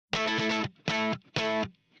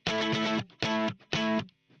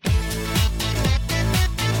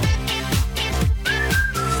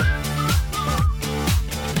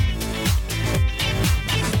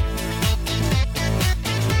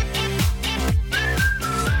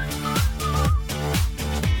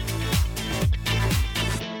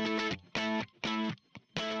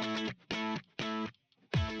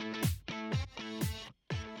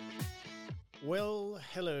Well,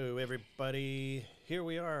 hello everybody. Here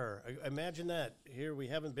we are. Imagine that. Here we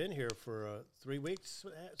haven't been here for 3 weeks,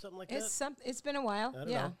 something like that. It's been a while. I don't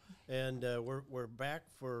know. And we're back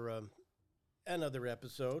for another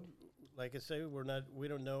episode. Like I say, we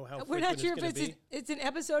don't know how we're not sure if it's an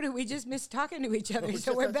episode and we just miss talking to each other, well,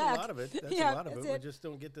 so we're that's back. A lot of it. That's yeah, a lot of it. it. We just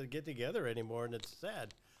don't get to get together anymore, and it's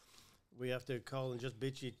sad. We have to call and just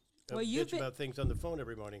bitch about things on the phone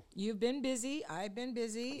every morning. You've been busy. I've been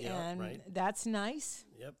busy, and that's nice.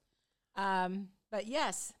 Yep. But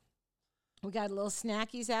yes, we got a little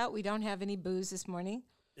snackies out. We don't have any booze this morning.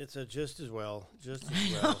 It's just as well.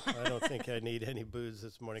 I don't think I need any booze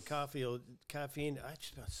this morning. Caffeine. I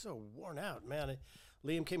just feel so worn out, man.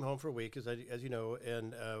 Liam came home for a week, as you know,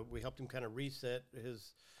 and we helped him kind of reset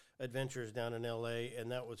his adventures down in L.A.,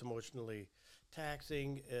 and that was emotionally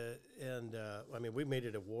taxing. I mean, we made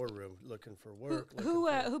it a war room looking for work.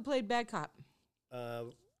 Who played bad cop?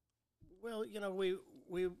 Well, you know,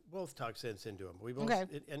 we both talked sense into him. We both,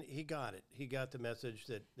 and he got it. He got the message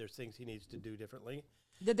that there's things he needs to do differently.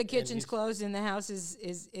 That the kitchen's closed and the house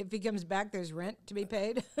is if he comes back, there's rent to be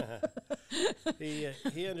paid.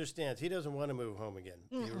 He understands. He doesn't want to move home again.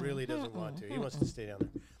 He really doesn't want to. He wants to stay down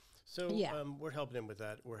there. So we're helping him with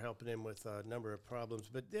that. We're helping him with a number of problems.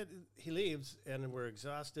 But then he leaves, and we're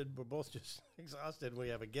exhausted. We're both just exhausted. We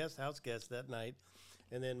have a house guest that night,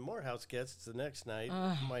 and then more house guests the next night.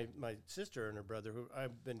 My sister and her brother, who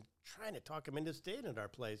I've been trying to talk him into staying at our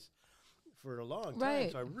place for a long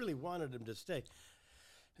time. So I really wanted him to stay.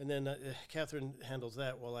 And then Catherine handles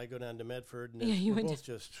that while I go down to Medford. And we're both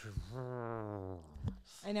just...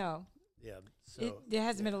 I know. Yeah. So there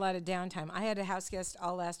hasn't been a lot of downtime. I had a house guest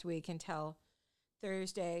all last week until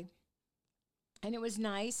Thursday. And it was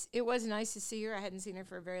nice. It was nice to see her. I hadn't seen her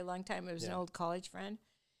for a very long time. It was an old college friend.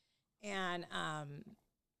 And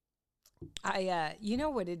you know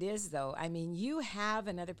what it is, though? I mean, you have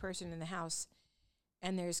another person in the house,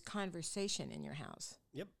 and there's conversation in your house.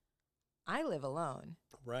 Yep. I live alone.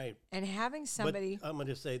 Right. And having somebody... But I'm going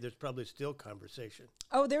to say there's probably still conversation.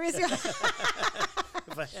 Oh, there is...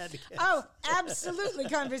 If I had to guess. Oh, absolutely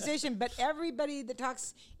conversation. But everybody that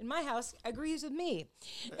talks in my house agrees with me.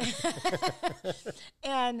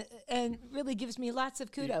 and really gives me lots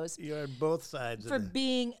of kudos. You're on both sides. For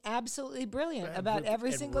being absolutely brilliant about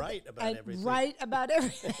every single... right about everything. Right about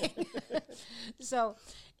everything. So,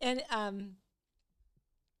 and I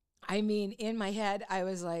mean, in my head, I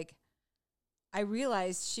was like, I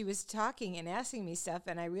realized she was talking and asking me stuff,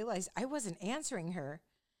 and I realized I wasn't answering her.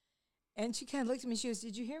 And she kind of looked at me. She goes,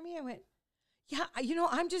 "Did you hear me?" I went, "Yeah,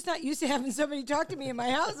 I'm just not used to having somebody talk to me in my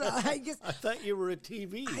house." I thought you were a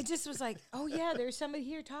TV. I just was like, "Oh, yeah, there's somebody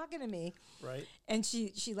here talking to me." Right. And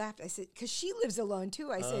she laughed. I said, because she lives alone, too.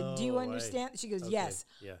 I said, "Do you understand?" She goes, "Yes,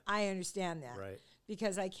 I understand that." Right.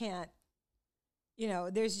 Because I can't,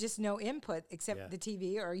 there's just no input except the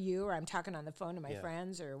TV or you, or I'm talking on the phone to my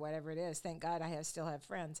friends or whatever it is. Thank God I still have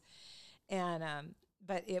friends. And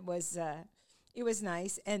but it was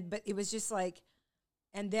nice. But it was just like,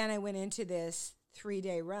 and then I went into this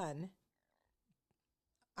 3-day run.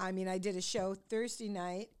 I mean, I did a show Thursday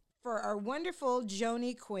night for our wonderful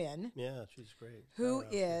Joni Quinn. Yeah, she's great. Who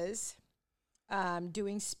is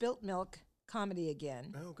doing Spilt Milk comedy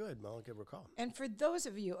again. Oh, good. I'll give her a call. And for those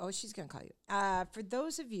of you, she's going to call you. For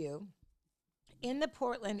those of you in the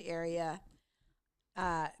Portland area,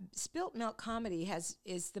 Spilt Milk comedy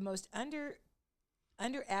is the most under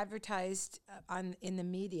advertised in the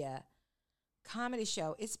media comedy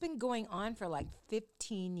show. It's been going on for like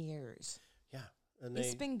 15 years. Yeah. And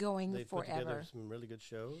it's been going they forever. Put together some really good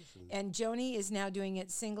shows. And Joni is now doing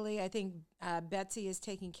it singly. I think Betsy is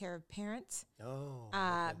taking care of parents. Oh.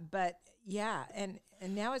 Okay. But yeah, and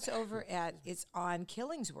now it's it's on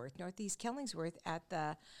Killingsworth, Northeast Killingsworth, at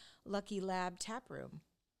the Lucky Lab Tap Room.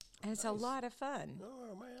 And it's a lot of fun.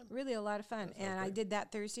 Oh, man. Really a lot of fun. And I did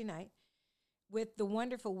that Thursday night with the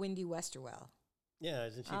wonderful Wendy Westerwell. Yeah,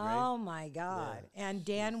 isn't she great? Oh, my God. Yeah. And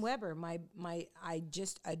Dan Weber, I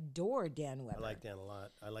just adore Dan Weber. I like Dan a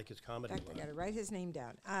lot. I like his comedy In fact, a lot. I got to write his name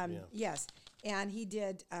down. Yes. And he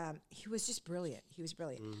did, he was just brilliant. He was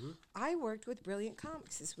brilliant. Mm-hmm. I worked with Brilliant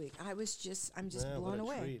Comics this week. I'm just Yeah, blown what a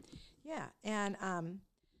away. treat. Yeah. And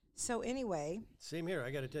So anyway. Same here.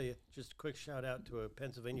 I got to tell you, just a quick shout out to a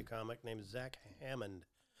Pennsylvania comic named Zach Hammond,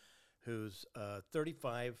 who's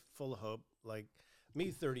 35, full of hope, like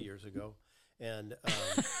me 30 years ago. And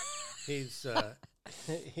he's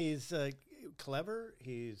clever.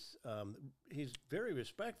 He's very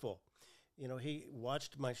respectful. You know, he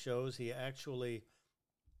watched my shows. He actually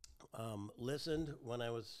listened when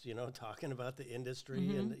I was, talking about the industry.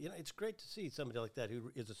 And, it's great to see somebody like that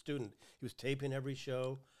who is a student. He was taping every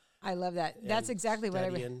show. I love that. That's exactly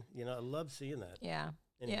studying. I love seeing that. Yeah.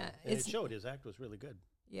 Anyway, yeah. And it showed. His act was really good.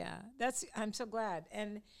 Yeah. I'm so glad.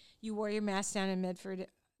 And you wore your mask down in Medford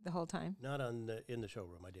the whole time? Not in the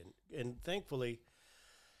showroom. I didn't. And thankfully,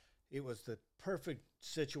 it was the perfect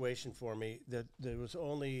situation for me that there was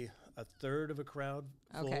only a third of a crowd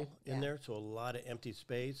full in there, so a lot of empty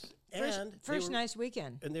space. First nice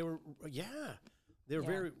weekend. And they were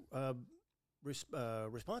very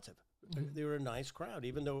responsive. Mm-hmm. They were a nice crowd.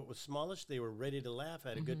 Even though it was smallish, they were ready to laugh,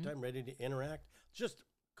 had a good time, ready to interact. Just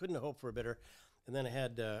couldn't hope for a better. And then I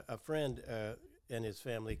had a friend and his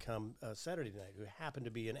family come Saturday night who happened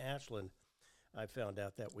to be in Ashland. I found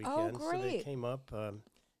out that weekend. Oh, great. So they came up.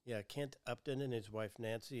 Kent Upton and his wife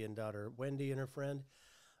Nancy and daughter Wendy and her friend.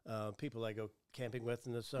 People I go camping with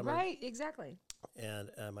in the summer. Right, exactly. And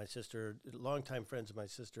my sister, longtime friends of my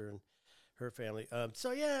sister and her family.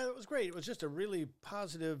 It was great. It was just a really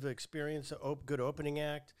positive experience, a good opening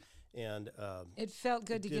act. And it felt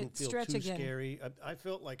good to get stretch again. Didn't feel too scary. I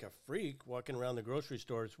felt like a freak walking around the grocery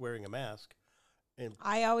stores wearing a mask. And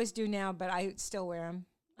I always do now, but I still wear them.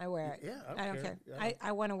 I wear it. Yeah, I don't care.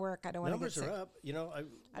 I want to work. I don't want to get sick. Numbers are up.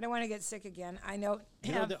 I don't want to get sick again. I know.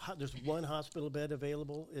 There's one hospital bed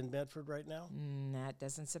available in Medford right now. That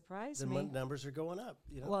doesn't surprise me. The numbers are going up.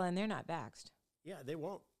 Well, and they're not vaxxed. Yeah, they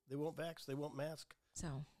won't. They won't vax. They won't mask.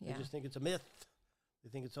 So, yeah. They just think it's a myth. They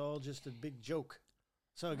think it's all just a big joke.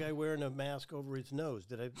 Saw a guy wearing a mask over his nose.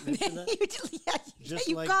 Did I mention that?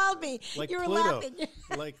 You called me. Like you were Pluto, laughing.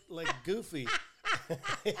 like Goofy.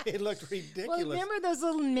 It looked ridiculous. Well, remember those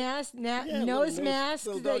little nose masks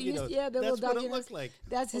that used? Yeah, the little doggy nose. That's what it looked like.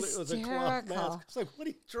 That's hysterical. It was a cloth mask. It's like, what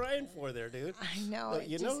are you trying for there, dude? I know.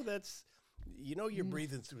 You're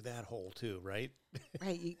breathing through that hole too, right?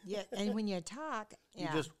 Right. Yeah. And when you talk, you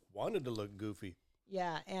just wanted to look goofy.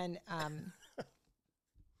 Yeah, and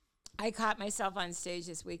I caught myself on stage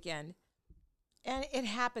this weekend, and it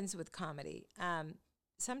happens with comedy.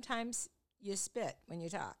 Sometimes you spit when you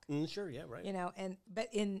talk. Sure, yeah, right.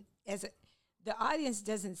 The audience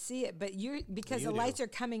doesn't see it, but because the lights are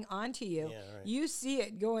coming onto you, you see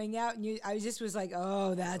it going out, and I just was like,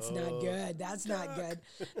 "Oh, that's not good. That's not good.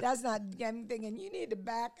 That's not." I'm thinking you need to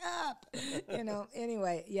back up.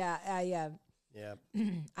 Anyway, I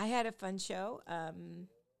had a fun show.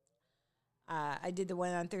 I did the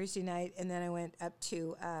one on Thursday night, and then I went up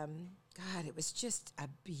to. It was just a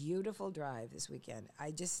beautiful drive this weekend.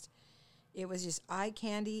 It was just eye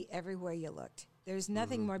candy everywhere you looked. There's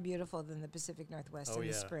nothing more beautiful than the Pacific Northwest in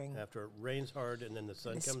the spring. After it rains hard and then the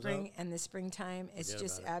sun comes out. And the springtime, it's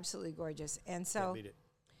just absolutely gorgeous. And so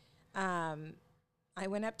I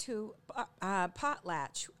went up to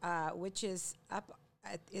Potlatch, which is up.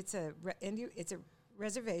 It's a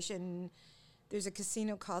reservation. There's a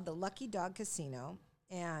casino called the Lucky Dog Casino,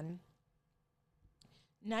 and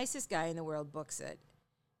nicest guy in the world books it.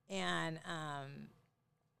 And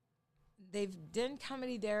they've done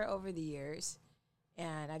comedy there over the years.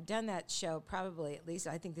 And I've done that show probably at least,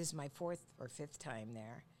 I think this is my 4th or 5th time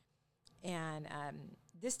there. And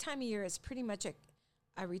this time of year, it's pretty much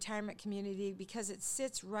a retirement community because it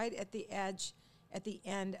sits right at the edge, at the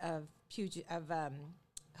end of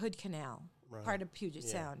Hood Canal, part of Puget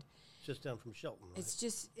Sound. It's just down from Shelton, right?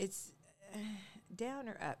 It's down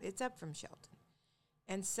or up. It's up from Shelton.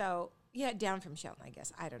 And so, down from Shelton, I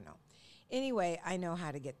guess. I don't know. Anyway, I know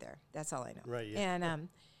how to get there. That's all I know. Right, yeah. And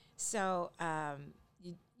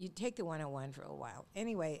you take the 101 for a while.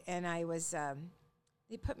 Anyway, and I was,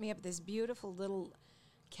 they put me up this beautiful little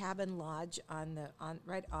cabin lodge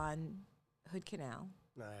right on Hood Canal.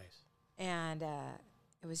 Nice. And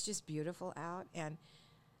it was just beautiful out. And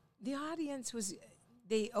the audience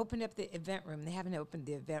they opened up the event room. They haven't opened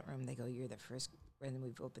the event room. They go, "You're the first one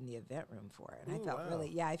we've opened the event room for." And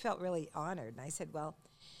I felt really honored. And I said, "Well,"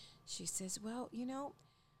 she says, "Well,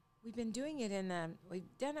 we've been doing it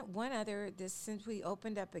we've done it one other since we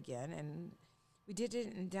opened up again, and we did it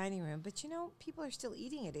in the dining room. But people are still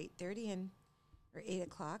eating at 8:30 or 8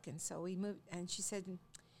 o'clock, and so we moved." And she said,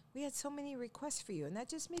 "We had so many requests for you," and that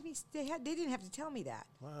just made me. They didn't have to tell me that.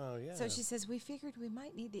 Wow, yeah. So she says we figured we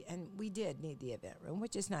might need and we did need the event room,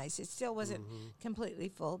 which is nice. It still wasn't completely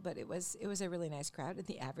full, but it was a really nice crowd, and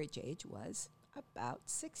the average age was about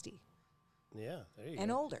 60. Yeah, there you go.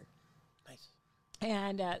 And older. Nice.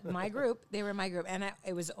 And my group, they were my group, and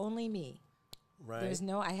it was only me. Right.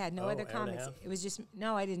 I had no other comics. It was just,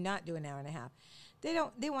 no, I did not do an hour and a half.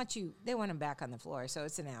 They want them back on the floor, so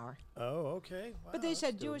it's an hour. Oh, okay. Wow, but they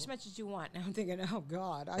said, do as much as you want. And I'm thinking, oh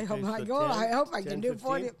God, I hope I can do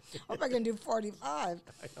 40. Hope I can do 45.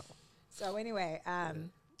 I know. So anyway,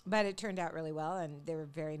 but it turned out really well, and they were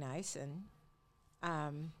very nice. And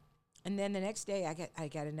then the next day, I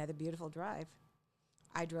got another beautiful drive.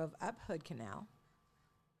 I drove up Hood Canal,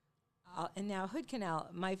 and now Hood Canal,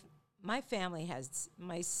 my family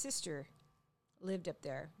my sister lived up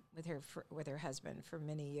there with her husband for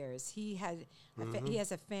many years. He has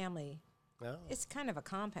a family. Oh. It's kind of a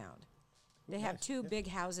compound. They have two big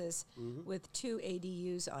houses with 2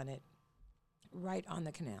 ADUs on it, right on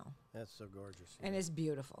the canal. That's so gorgeous. And it's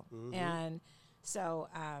beautiful. And so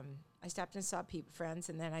I stopped and saw friends,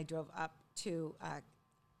 and then I drove up to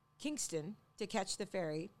Kingston to catch the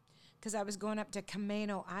ferry, because I was going up to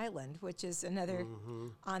Camano Island, which is another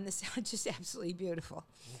on the sound, just absolutely beautiful.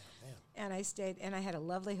 Yeah, and I stayed, and I had a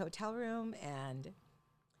lovely hotel room, and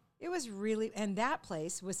it was really, and that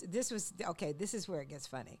place this is where it gets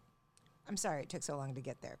funny. I'm sorry it took so long to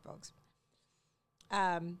get there, folks.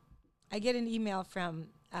 I get an email from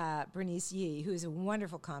Bernice Yee, who is a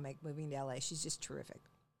wonderful comic moving to LA. She's just terrific.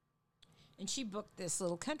 And she booked this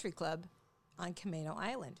little country club on Camano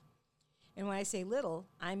Island. And when I say little,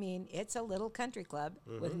 I mean it's a little country club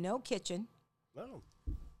with no kitchen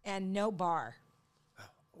and no bar.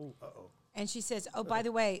 Oh, uh-oh. And she says, oh, by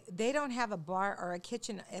the way, they don't have a bar or a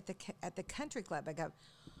kitchen at the country club. I go,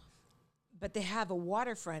 but they have a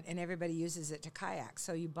waterfront, and everybody uses it to kayak.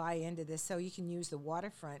 So you buy into this, so you can use the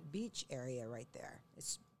waterfront beach area right there.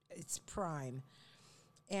 It's prime.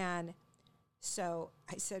 And so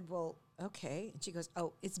I said, well, okay. And she goes,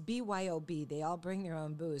 oh, it's BYOB. They all bring their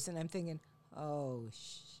own booze. And I'm thinking, oh,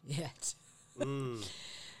 shit.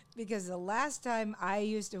 Because the last time I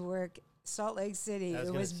used to work Salt Lake City,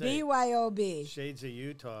 it was BYOB. Shades of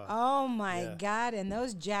Utah. Oh, my God. And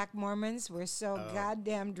those Jack Mormons were so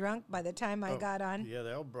goddamn drunk by the time I got on. Yeah,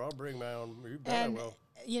 I'll bring my own. You bet and, I will.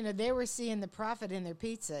 You know, they were seeing the profit in their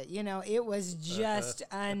pizza. You know, it was just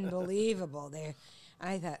unbelievable there.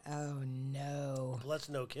 I thought, oh, no. Plus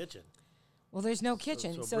no kitchen. Well, there's no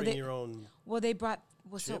kitchen. So bring your own they brought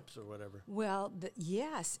chips or whatever. Well,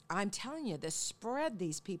 yes. I'm telling you, the spread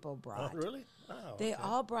these people brought. Oh, really? Wow. They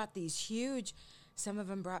all brought these huge, some of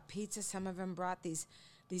them brought pizza, some of them brought these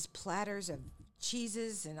platters of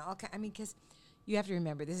cheeses and all kinds. I mean, because you have to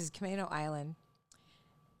remember, this is Camano Island.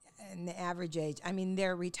 And the average age, I mean,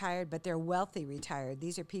 they're retired, but they're wealthy retired.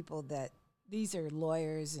 These are people these are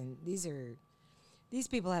lawyers, and these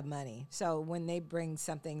people have money. So when they bring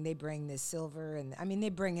something, they bring the silver, and I mean, they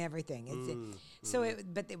bring everything.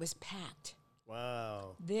 But it was packed.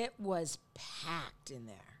 Wow. It was packed in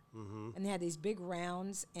there. And they had these big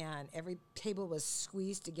rounds, and every table was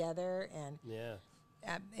squeezed together, and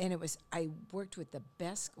and I worked with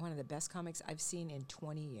one of the best comics I've seen in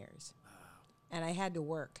 20 years. Wow. And I had to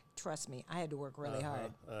work. Trust me, I had to work really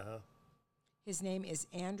hard. His name is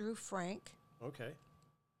Andrew Frank. Okay.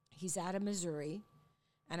 He's out of Missouri.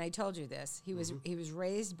 And I told you this. He was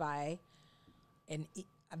raised by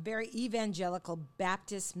a very evangelical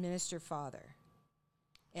Baptist minister father.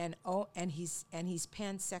 And he's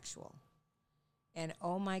pansexual. And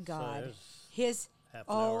oh my God, so his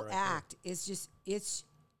whole act is just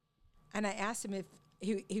and I asked him if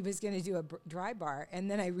he was going to do a dry bar, and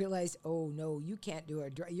then I realized, oh no, you can't do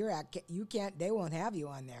you can't, they won't have you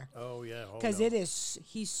on there. Oh yeah. Because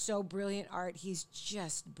he's so brilliant art. He's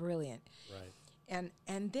just brilliant. Right.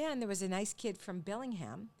 And then there was a nice kid from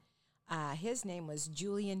Bellingham. His name was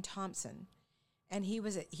Julian Thompson, and he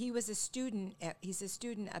was a student. He's a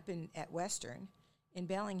student up at Western in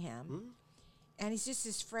Bellingham, and he's just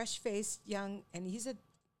this fresh-faced young. And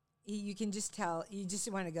you can just tell. You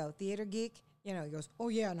just want to go theater geek. You know, he goes, oh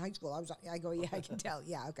yeah, in high school I go, yeah, I can tell,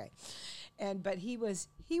 yeah, okay, but he was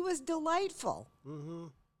delightful,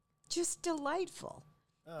 just delightful.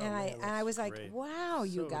 Oh, and I was like, wow, so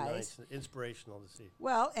you guys. Nice. Inspirational to see.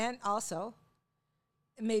 Well, and also,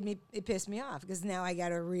 it pissed me off, because now I got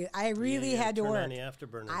to I really had to work. On the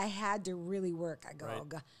afterburners. I had to really work. I go, right. Oh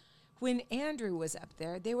God. When Andrew was up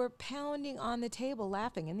there, they were pounding on the table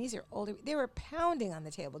laughing, and these are older. They were pounding on the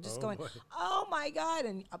table, just going, boy. Oh my God,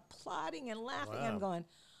 and applauding and laughing. Wow. I'm going,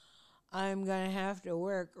 I'm going to have to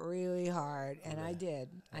work really hard. And I did.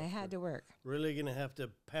 I had to work. Really going to have to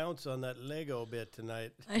pounce on that Lego bit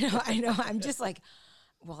tonight. I know. I'm just like,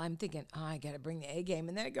 well, I'm thinking, I got to bring the A game.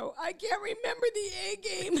 And then I go, I can't remember the A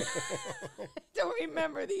game. I don't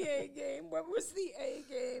remember the A game. What was the A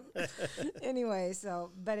game? Anyway,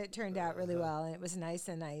 but it turned out really well. And it was nice.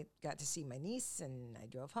 And I got to see my niece. And I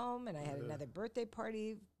drove home. And I had another birthday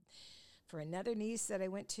party for another niece that I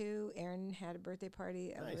went to. Erin had a birthday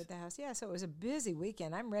party over at the house. Yeah, so it was a busy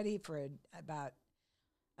weekend. I'm ready for a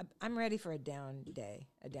down day.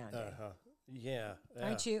 Yeah.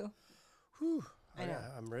 Aren't you? Whew. I know.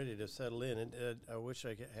 I'm ready to settle in, and I wish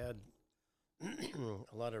I had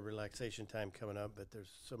a lot of relaxation time coming up, but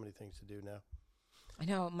there's so many things to do now. I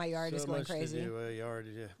know, my yard is going crazy. So much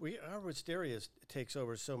to do. Our wisteria takes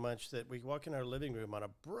over so much that we walk in our living room on a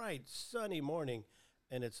bright, sunny morning,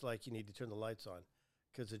 and it's like you need to turn the lights on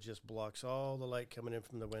because it just blocks all the light coming in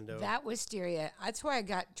from the window. That wisteria, that's why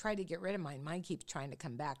I tried to get rid of mine. Mine keeps trying to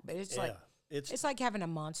come back, but it's like... It's like having a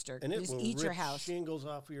monster. And it just will eat your house. Shingles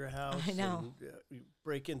off of your house. I know. And, you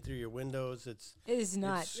break in through your windows. It is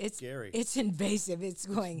not. It's scary. It's invasive. It's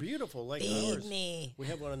going. It's beautiful, like ours. Me. We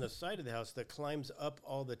have one on the side of the house that climbs up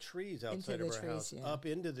all the trees outside of our house, up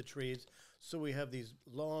into the trees. So we have these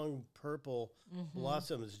long purple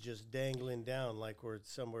blossoms just dangling down, like we're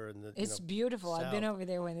somewhere in the. It's beautiful. South. I've been over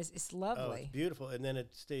there when it's lovely. Oh, it's beautiful, and then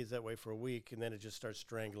it stays that way for a week, and then it just starts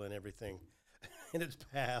strangling everything in its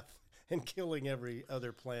path. And killing every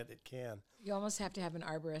other plant it can. You almost have to have an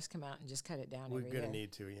arborist come out and just cut it down. We're going to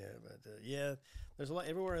need to, yeah. But there's a lot.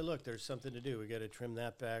 Everywhere I look, there's something to do. We got to trim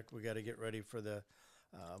that back. We got to get ready for the.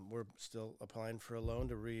 We're still applying for a loan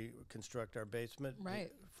to reconstruct our basement,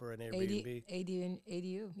 right? For an Airbnb,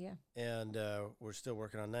 ADU, yeah. And we're still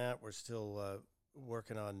working on that. We're still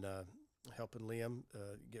working on helping Liam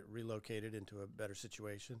get relocated into a better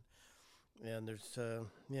situation. And there's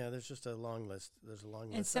just a long list. There's a long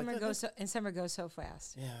list. And summer goes so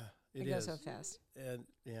fast. Yeah, it goes so fast. And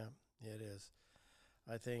it is.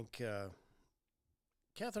 I think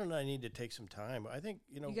Catherine and I need to take some time. I think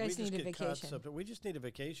you guys we need just a get vacation. caught. We just need a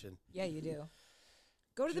vacation. Yeah, you do.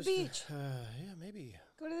 Go to the beach. Yeah, maybe.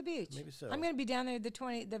 Go to the beach. Maybe so. I'm going to be down there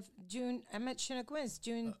the June. I'm at Chinook Winds,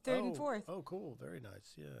 June 3rd and 4th. Oh, cool. Very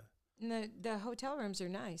nice. Yeah. And the hotel rooms are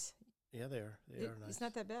nice. Yeah, they are. They are nice. It's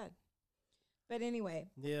not that bad. But anyway.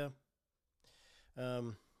 Yeah.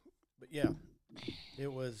 But yeah,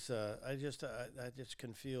 it was. I just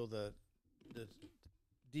can feel the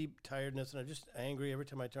deep tiredness, and I'm just angry every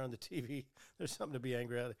time I turn on the TV. There's something to be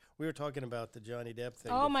angry at. We were talking about the Johnny Depp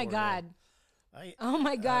thing. Oh my God. Oh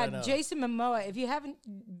my God, Jason Momoa. If you haven't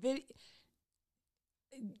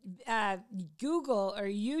Google or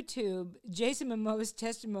YouTube Jason Momoa's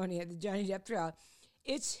testimony at the Johnny Depp trial,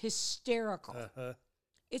 it's hysterical.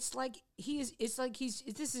 It's like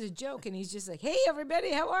this is a joke, and he's just like, "Hey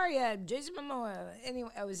everybody, how are you?" Jason Momoa. Anyway,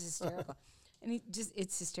 it was hysterical, and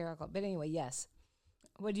it's hysterical. But anyway, yes.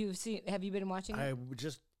 What do you see? Have you been watching it? I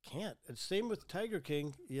just can't. It's same with Tiger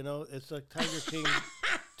King. It's like Tiger King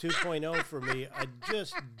 2.0 for me. I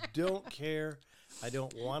just don't care. I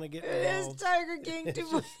don't want to get involved. It is Tiger King 2.0.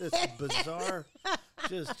 It's just this bizarre,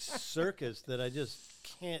 just circus that I just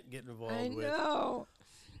can't get involved with. I know.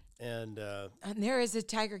 And there is a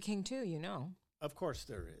Tiger King too, Of course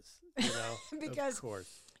there is, because of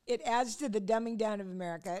course. It adds to the dumbing down of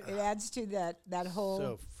America. It adds to that whole...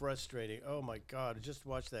 So frustrating. Oh, my God. I just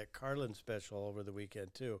watched that Carlin special over the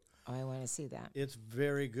weekend, too. Oh, I want to see that. It's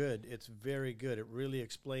very good. It's very good. It really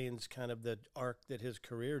explains kind of the arc that his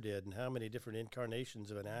career did and how many different incarnations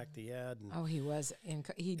of an act he had. And he was.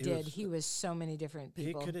 He was so many different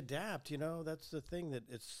people. He could adapt, That's the thing that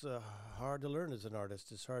it's hard to learn as an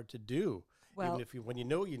artist. It's hard to do. Well, even if when you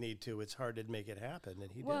know you need to, it's hard to make it happen,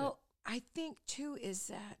 and he did it. Well, I think, too, is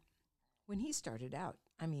that when he started out,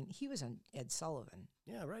 he was on Ed Sullivan.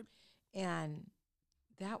 Yeah, right. And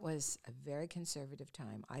that was a very conservative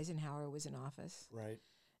time. Eisenhower was in office. Right.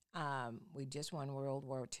 We just won World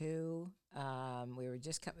War II. We were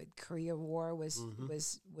just Korea War was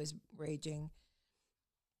raging.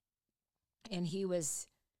 And he was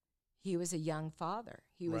a young father.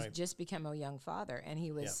 He was just become a young father, and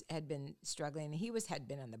he had been struggling. He had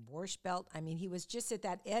been on the Borscht Belt. He was just at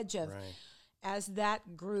that edge of, as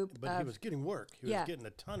that group. But he was getting work. He was getting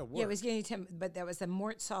a ton of work. Yeah, he was getting but there was the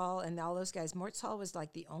Mort Sahl and all those guys. Mort Sahl was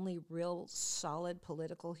like the only real solid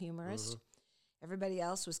political humorist. Everybody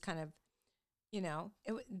else was kind of, it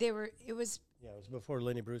was. Yeah, it was before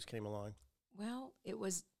Lenny Bruce came along. Well, it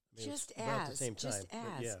was just about the same time.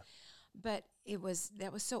 But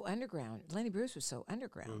that was so underground. Lenny Bruce was so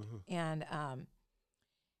underground, and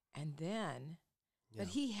then, but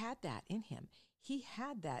he had that in him. He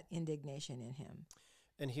had that indignation in him,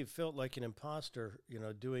 and he felt like an imposter,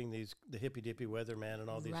 doing the hippy dippy weatherman and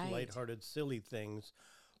all these lighthearted, silly things,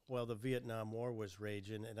 while the Vietnam War was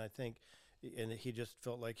raging. And I think, and he just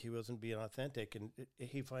felt like he wasn't being authentic, and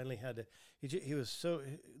he finally had to. He was so.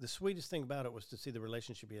 The sweetest thing about it was to see the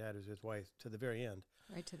relationship he had with his wife to the very end.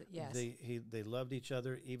 Right to the yes. They loved each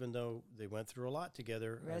other, even though they went through a lot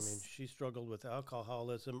together. Yes. I mean, she struggled with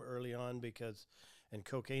alcoholism early on and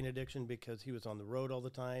cocaine addiction because he was on the road all the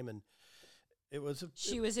time, and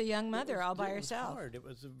she was a young mother all by herself. It was hard. It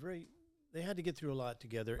was they had to get through a lot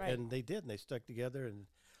together, and they did, and they stuck together, and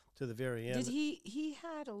to the very end. Did he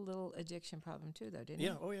had a little addiction problem too, though, didn't he?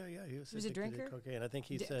 Yeah. Oh, yeah. He was a drinker? Cocaine. I think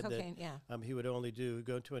he said cocaine, that he would only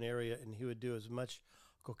go to an area and he would do as much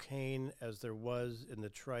cocaine as there was in the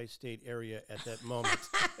tri-state area at that moment.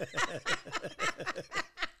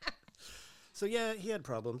 So, yeah, he had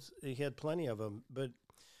problems. He had plenty of them, but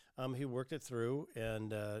he worked it through,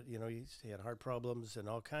 and, he had heart problems and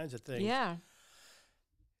all kinds of things. Yeah.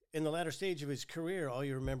 In the latter stage of his career, all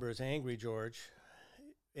you remember is Angry George.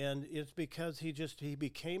 And it's because he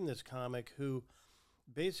became this comic who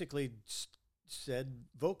basically said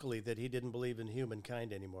vocally that he didn't believe in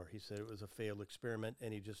humankind anymore. He said it was a failed experiment,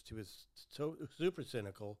 and he was so super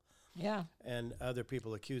cynical. Yeah. And other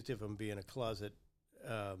people accused him of being a closet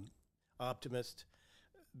optimist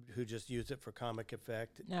who just used it for comic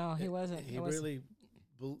effect. No, he wasn't.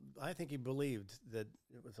 I think he believed that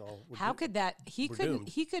it was all. How could that? He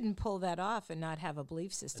couldn't pull that off and not have a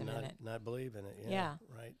belief system in it. Not believe in it. Yeah.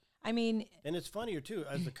 Right. I mean, and it's funnier too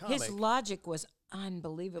as a comic. His logic was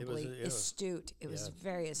unbelievably astute. It was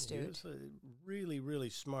very astute. He was a really,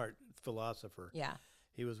 really smart philosopher. Yeah.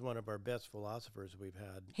 He was one of our best philosophers we've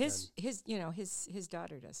had. His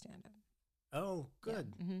daughter does stand up. Oh,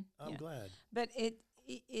 good. Yeah. Mm-hmm. I'm glad. But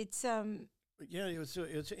it's Yeah, it was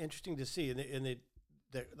interesting to see in the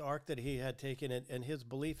arc that he had taken and his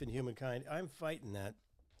belief in humankind. I'm fighting that.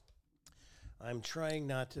 I'm trying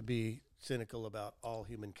not to be cynical about all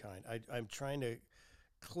humankind. I'm trying to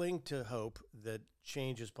cling to hope that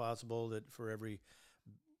change is possible, that for every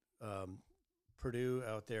Purdue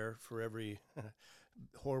out there, for every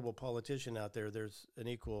horrible politician out there, there's an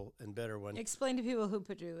equal and better one. Explain to people who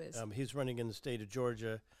Purdue is. He's running in the state of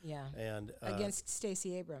Georgia. Yeah. And against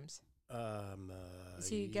Stacey Abrams. Is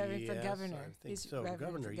he going for governor? I think so.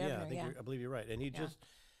 Governor, yeah. I believe you're right. And he just...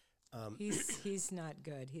 he's not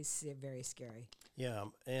good. He's very scary. Yeah,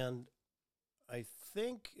 and I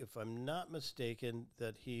think, if I'm not mistaken,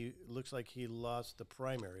 that he looks like he lost the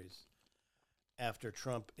primaries after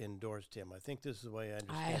Trump endorsed him. I think this is the way I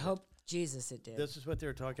understand it. I hope Jesus it did. This is what they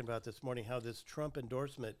were talking about this morning, how this Trump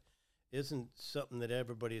endorsement isn't something that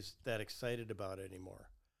everybody's that excited about anymore.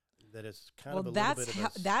 That it's kind of a little bit of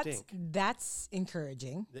a stink. That's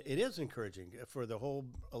encouraging. It is encouraging for the whole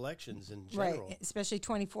elections in general. Right, especially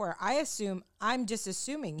 24. I'm just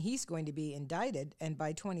assuming he's going to be indicted, and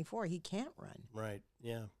by 24 he can't run. Right,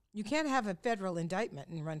 yeah. You can't have a federal indictment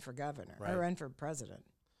and run for governor or run for president.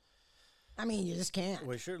 I mean, you just can't.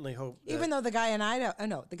 We certainly hope. Even though the guy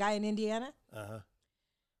in Indiana,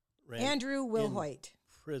 Andrew Wilhoit,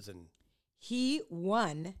 prison. He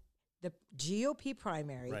won the GOP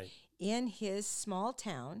primary in his small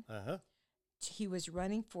town. He was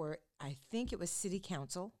running for, I think it was city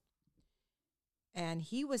council, and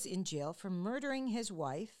he was in jail for murdering his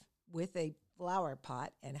wife with a flower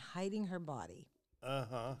pot and hiding her body.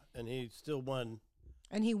 And he still won.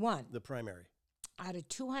 And he won the primary out of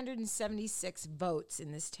 276 votes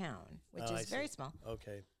in this town, which is very small.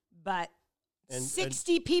 Okay, but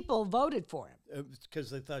 60 people voted for him because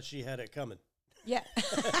they thought she had it coming. Yeah.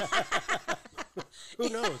 Who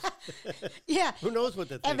knows? Yeah. Who knows what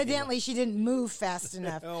the Evidently, she didn't move fast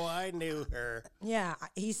enough. Oh, I knew her. Yeah.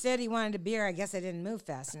 He said he wanted a beer. I guess I didn't move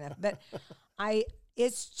fast enough. But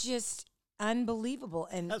it's just unbelievable.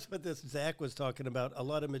 And that's what this Zach was talking about. A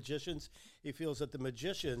lot of magicians, he feels that the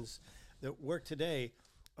magicians that work today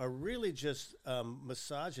are really just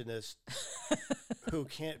misogynists who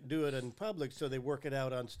can't do it in public, so they work it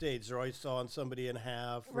out on stage. They're always sawing somebody in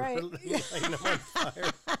half, right? Or lighting them on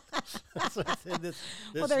fire. So I said this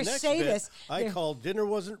they're sadists. I called dinner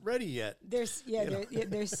wasn't ready yet. They're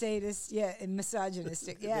sadists, and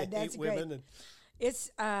misogynistic. Yeah, that's great.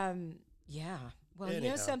 It's yeah. Well, anyhow. You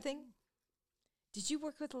know something? Did you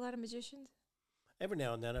work with a lot of magicians? Every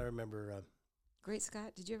now and then, I remember. Great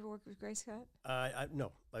Scott. Did you ever work with Great Scott?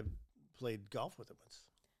 No, I played golf with him once.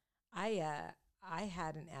 I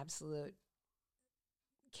had an absolute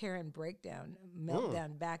Karen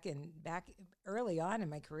meltdown back early on in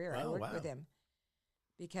my career. I worked with him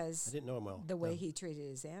because I didn't know him well. The way he treated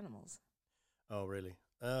his animals. Oh, really?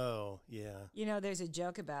 Oh, yeah. You know, there's a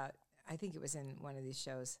joke about I think it was in one of these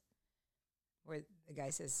shows where the guy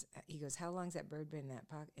says, he goes, "How long's that bird been in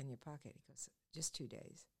in your pocket?" He goes, "Just 2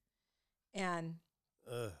 days." And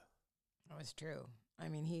that was true. I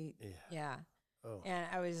mean, yeah. Oh. And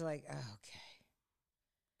I was like, oh, okay.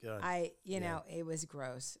 God. You know, it was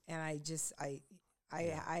gross. And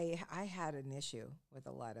I had an issue with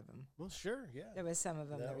a lot of them. Well, sure, yeah. There was some of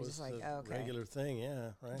them that were just like, oh, okay. Regular thing,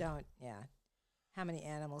 yeah, right. How many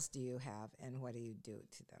animals do you have and what do you do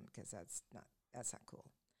to them? Because that's not cool.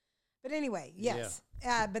 But anyway, yes.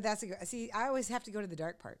 Yeah. But see, I always have to go to the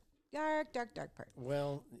dark part. Dark part.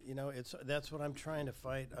 Well, you know, that's what I'm trying to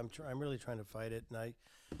fight. I'm really trying to fight it, and I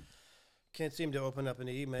can't seem to open up my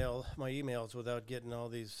emails without getting all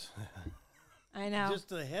these. I know. Just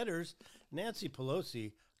the headers. Nancy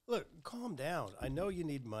Pelosi, look, calm down. I know you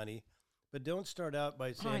need money, but don't start out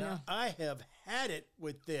by saying, I have had it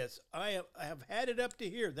with this. I have had it up to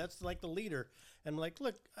here. That's like the leader. And I'm like,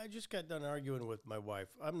 look, I just got done arguing with my wife.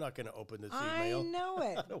 I'm not going to open this email. I know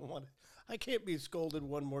it. I don't want it. I can't be scolded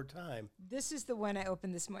one more time. This is the one I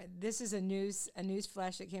opened this morning. This is a news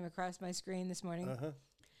flash that came across my screen this morning. Uh-huh.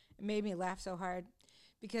 It made me laugh so hard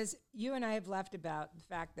because you and I have laughed about the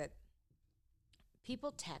fact that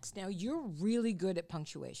people text. Now, you're really good at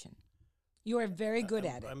punctuation. You are very good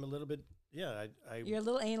at it. I'm a little bit, yeah. You're a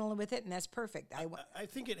little anal with it, and that's perfect. I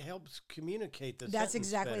think it helps communicate the That's sentence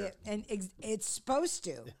exactly better. it. And it's supposed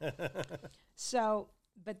to. So,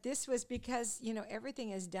 but this was because, you know,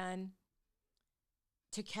 everything is done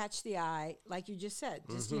to catch the eye, like you just said,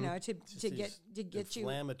 just, you know, to get you.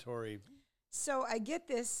 Inflammatory. So I get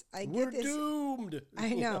this. We're doomed. I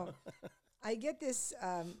know. I get this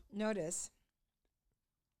notice,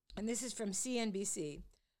 and this is from CNBC.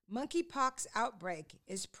 Monkeypox outbreak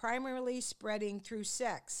is primarily spreading through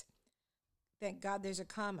sex. Thank God there's a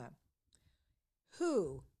comma.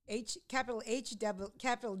 WHO, capital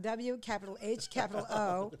W, capital H, capital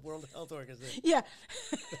O. World Health Organization. Yeah.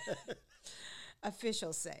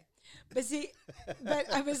 Officials say. But see,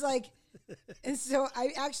 but I was like, and so I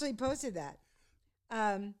actually posted that.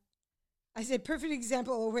 I said, perfect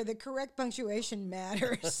example of where the correct punctuation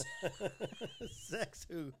matters. Sex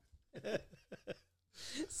who?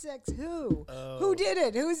 Sex who? Oh. Who did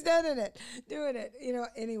it? Who's done it? Doing it? You know,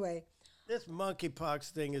 anyway. This monkeypox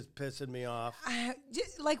thing is pissing me off.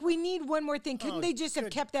 Like, we need one more thing. Couldn't they just have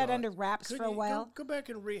kept that under wraps for a while? Go back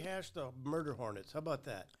and rehash the murder hornets. How about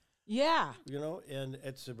that? Yeah. You know, and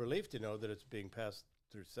it's a relief to know that it's being passed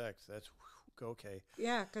through sex. That's okay.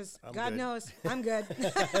 Yeah, because God knows I'm good.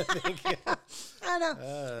 Thank you. I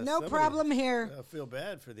know. No problem here. I feel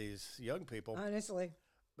bad for these young people. Honestly.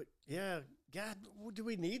 But, yeah, God, do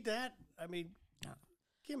we need that? I mean,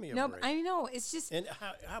 give me a break. I know. It's just. And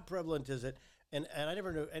how prevalent is it? And I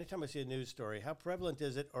never know, anytime I see a news story, how prevalent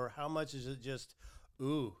is it or how much is it just,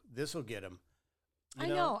 ooh, this will get them? I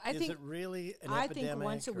know. I think. Is it really an I epidemic? think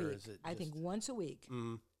once a week. I think once a week.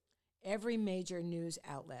 Mm-hmm. Every major news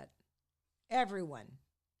outlet, everyone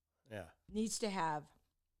needs to have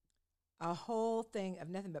a whole thing of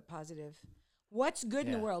nothing but positive. What's good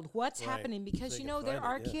in the world? What's happening? Because, you know, there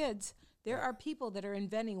are kids. There are people that are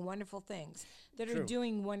inventing wonderful things, that are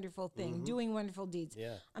doing wonderful things, doing wonderful deeds.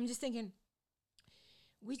 Yeah. I'm just thinking,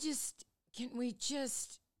 can we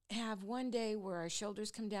just have one day where our shoulders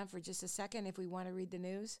come down for just a second if we want to read the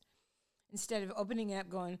news? Instead of opening it up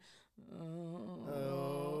going,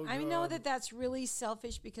 I know that that's really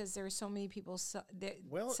selfish because there are so many people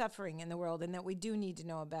suffering in the world and that we do need to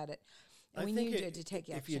know about it. And we need to take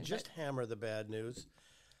action. If you just hammer the bad news,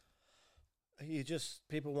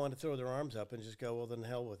 people want to throw their arms up and just go, well, then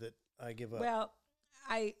hell with it. I give up. Well,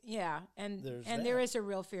 and there is a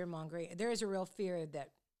real fear mongering. There is a real fear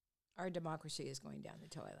that our democracy is going down the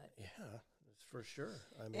toilet. Yeah, that's for sure.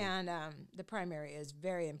 I mean, and the primary is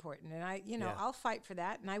very important, and I'll fight for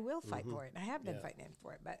that, and I will fight for it. And I have been fighting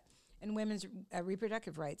for it, and women's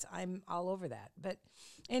reproductive rights, I'm all over that. But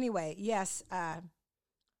anyway, yes.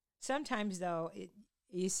 Sometimes though,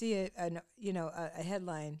 you see a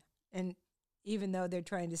headline, and even though they're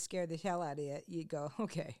trying to scare the hell out of you, you go,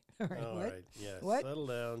 okay, all right, all what? right, yes, what? Settle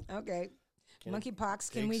down. Okay,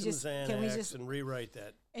 monkeypox. Can we just and rewrite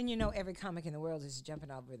that? And every comic in the world is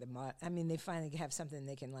jumping over the mud. I mean, they finally have something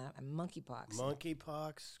they can laugh. Monkeypox.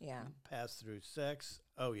 Monkeypox. Yeah. Pass through sex.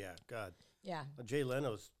 Oh yeah, God. Yeah. Well, Jay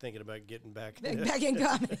Leno's thinking about getting back in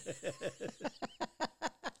comedy.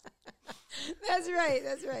 That's right.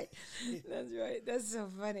 That's so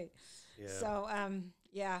funny. Yeah. So,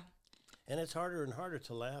 yeah. And it's harder and harder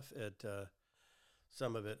to laugh at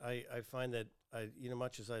some of it. I find that,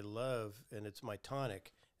 much as I love, and it's my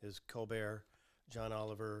tonic, is Colbert, John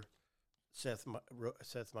Oliver, Seth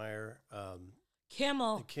Meyer.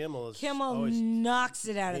 Kimmel always, knocks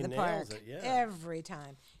it out of the park it, every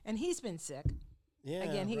time, and he's been sick. Yeah,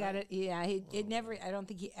 again, he got right. it. Yeah, it never. I don't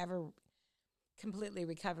think he ever completely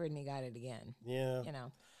recovered, and he got it again. Yeah, you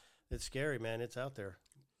know, it's scary, man. It's out there.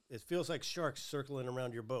 It feels like sharks circling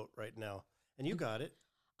around your boat right now, and you got it.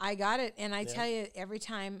 I got it, and I tell you, every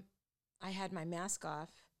time I had my mask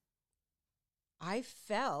off, I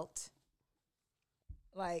felt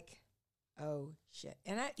like, oh shit!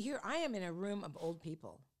 And I am in a room of old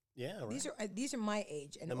people. Yeah, right. These are my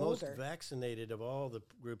age and the older. most vaccinated of all the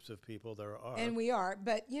groups of people there are. And we are,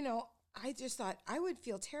 but I just thought I would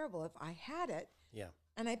feel terrible if I had it. Yeah.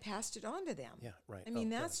 And I passed it on to them. Yeah, right. I mean,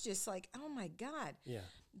 that's just like, oh my God. Yeah.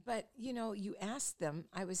 But you ask them.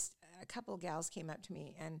 A couple of gals came up to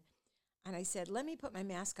me and I said, let me put my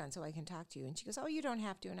mask on so I can talk to you. And she goes, oh, you don't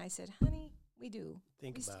have to. And I said, honey, we do.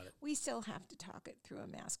 Think about it. We still have to talk it through a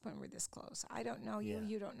mask when we're this close. I don't know you.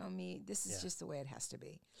 You don't know me. This is just the way it has to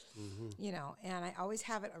be. Mm-hmm. And I always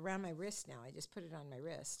have it around my wrist now. I just put it on my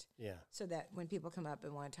wrist. Yeah. So that when people come up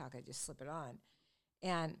and want to talk, I just slip it on.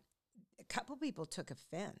 And a couple people took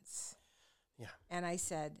offense. Yeah. And I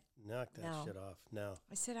said, knock that shit off. No.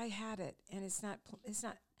 I said, I had it. And it's not,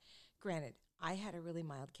 granted, I had a really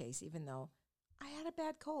mild case, even though I had a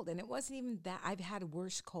bad cold. And it wasn't even that. I've had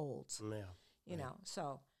worse colds. Yeah. You know,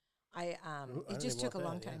 so it just took a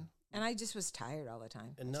long time. Yeah. And I just was tired all the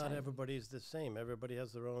time. And not everybody's the same. Everybody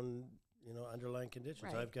has their own, underlying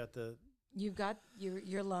conditions. Right. I've got You've got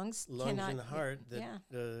your lungs and heart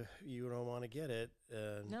that you don't want to get it.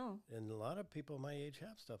 No. And a lot of people my age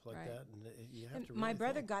have stuff like that. And you have to really my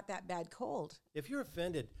brother got that bad cold. If you're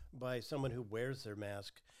offended by someone who wears their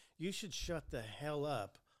mask, you should shut the hell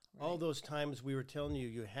up. Right. All those times we were telling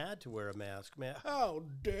you had to wear a mask, man. How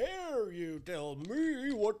dare you tell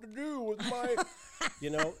me what to do with my...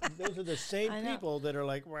 those are the same people that are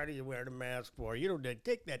like, why do you wear the mask for? You don't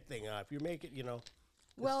take that thing off. You make it,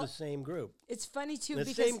 Well, it's the same group. It's funny, too,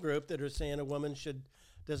 the same group that are saying a woman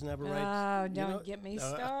doesn't have a right... Oh, don't get me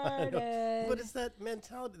started. But it's that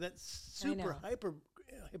mentality, that super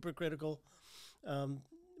hypocritical...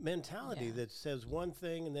 mentality that says one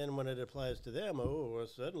thing, and then when it applies to them,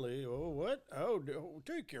 suddenly, what?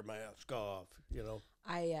 Take your mask off,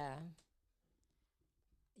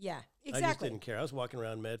 Yeah, exactly. I just didn't care. I was walking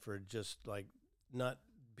around Medford just like not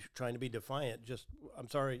trying to be defiant. Just, I'm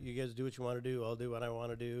sorry, you guys do what you want to do. I'll do what I want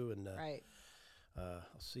to do, and right. I'll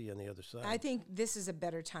see you on the other side. I think this is a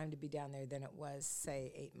better time to be down there than it was,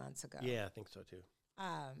 say, 8 months ago. Yeah, I think so too.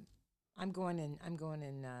 I'm going in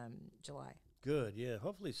July. Good, yeah.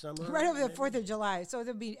 Hopefully summer. Right over the 4th of July, so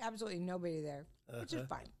there'll be absolutely nobody there, which is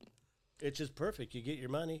fine. It's just perfect. You get your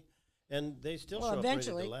money, and they still show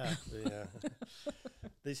eventually. up ready to laugh. Yeah.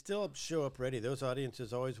 They still show up ready. Those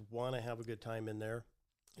audiences always want to have a good time in there,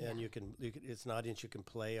 and you can. It's an audience you can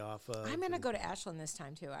play off of. I'm going to go to Ashland this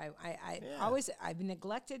time too. I've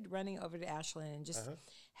neglected running over to Ashland and just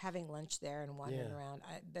having lunch there and wandering around.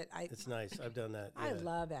 It's nice. I've done that. I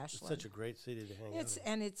love Ashland. It's such a great city to hang out in.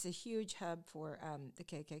 And it's a huge hub for the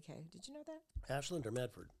KKK. Did you know that? Ashland or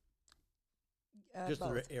Medford? Just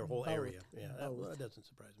both. the whole area. Yeah, both. That doesn't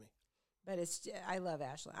surprise me. But I love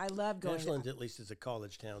Ashland. I love going. Ashland at least is a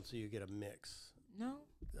college town, so you get a mix. No.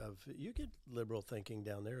 You get liberal thinking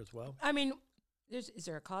down there as well. I mean, is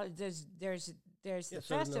there a college? There's the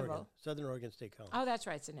festival. Southern Oregon State College. Oh, that's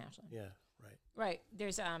right. It's in Ashland. Yeah, right. Right.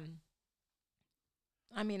 There's I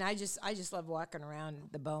mean, I just love walking around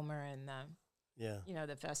the Bomer and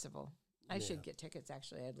the festival. I should get tickets.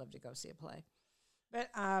 Actually, I'd love to go see a play.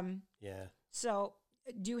 But yeah. So,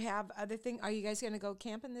 do you have other things? Are you guys going to go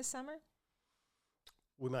camping this summer?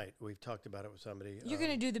 We might. We've talked about it with somebody. You're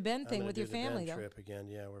going to do the Bend thing with your family, though. Trip again.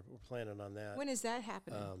 Yeah, we're planning on that. When is that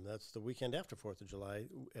happening? That's the weekend after 4th of July,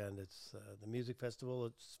 and it's the music festival.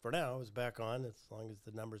 It's for now is back on as long as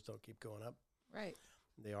the numbers don't keep going up. Right.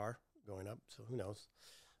 They are going up, so who knows?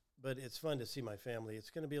 But it's fun to see my family.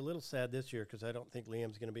 It's going to be a little sad this year because I don't think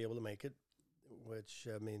Liam's going to be able to make it, which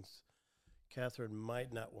means Catherine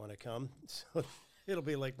might not want to come. So it'll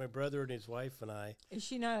be like my brother and his wife and I. Is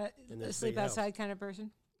she not a sleep outside kind of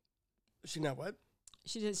person? She not what?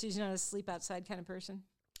 She's not a sleep outside kind of person?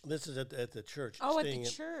 This is at the church. Oh, at the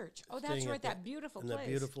church. Oh, that's right, that beautiful place. And the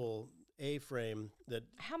beautiful A-frame that...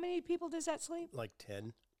 How many people does that sleep? Like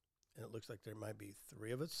 10. And it looks like there might be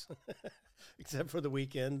 3 of us, except for the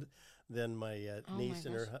weekend. Then my niece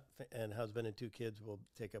and her husband and 2 kids will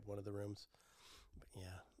take up one of the rooms. But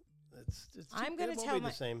yeah, it's I'm going to tell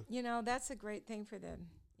the same. That's a great thing for them.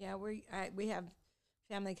 Yeah, we have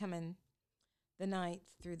family coming the 9th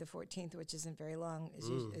through the 14th, which isn't very long. As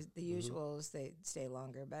the usual is they stay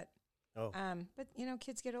longer, but Oh. But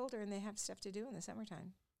kids get older and they have stuff to do in the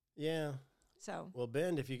summertime. Yeah. So. Well,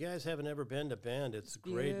 Bend, if you guys haven't ever been to Bend, it's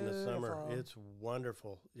great in the summer. It's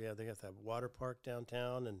wonderful. Yeah, they got that water park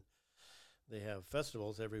downtown, and they have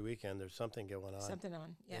festivals every weekend. There's something going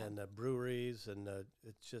on. Yeah. And breweries, and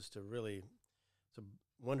it's just it's a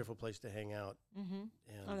wonderful place to hang out.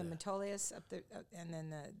 Mm-hmm. And the Metolius up there, and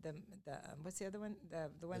then the what's the other one?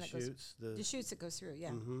 The one that Chutes, goes the chutes that goes through. Yeah.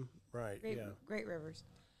 Mm-hmm. Right. Great rivers.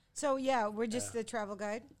 So yeah, we're just the travel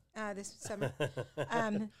guide this summer.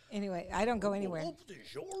 Anyway, I don't go anywhere.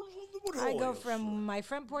 I go from my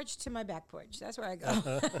front porch to my back porch. That's where I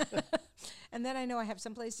go. And then I know I have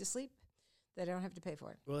someplace to sleep that I don't have to pay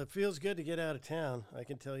for. Well, it feels good to get out of town. I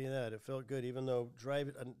can tell you that. It felt good, even though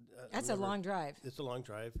that's a long drive. It's a long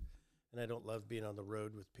drive. And I don't love being on the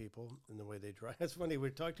road with people and the way they drive. That's funny. We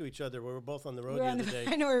talked to each other. We were both on the road the other day.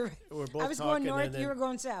 I know. We're both I was going north. You were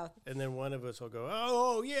going south. And then one of us will go,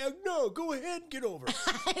 "Oh yeah, no, go ahead and get over."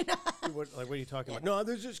 I know. What are you talking about? No,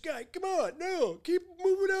 there's this guy. Come on, no, keep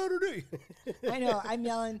moving out of me. I know. I'm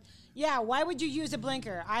yelling. Yeah, why would you use a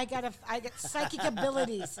blinker? I got psychic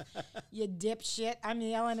abilities. You dipshit. I'm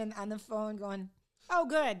yelling on the phone, going, "Oh,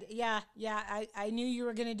 good. Yeah. I knew you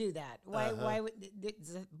were going to do that. Why would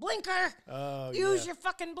blinker? Oh, use your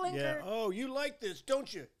fucking blinker." Yeah. Oh, you like this,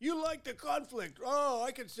 don't you? You like the conflict. Oh,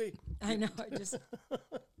 I can see. I know.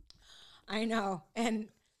 I know. And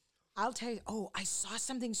I'll tell you, I saw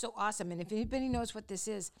something so awesome. And if anybody knows what this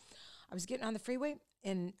is, I was getting on the freeway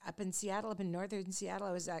up in Seattle, up in northern Seattle.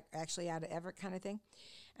 I was actually out of Everett kind of thing.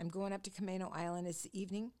 I'm going up to Camano Island. It's the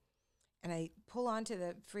evening. And I pull onto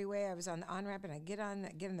the freeway. I was on the on-ramp, and I get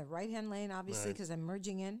in the right-hand lane, obviously, because I'm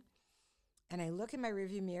merging in. And I look in my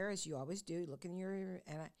rearview mirror, as you always do. Look in your rearview,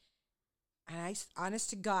 and I,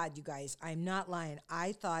 honest to God, you guys, I'm not lying.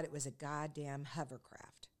 I thought it was a goddamn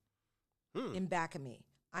hovercraft in back of me.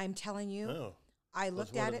 I'm telling you. Oh. I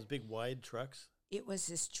looked at it. Those big wide trucks? It was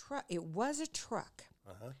this truck. It was a truck.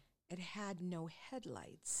 Uh-huh. It had no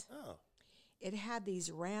headlights. Oh. It had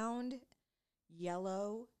these round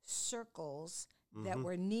yellow circles that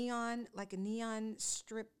were neon, like a neon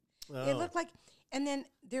strip. Oh. It looked like, and then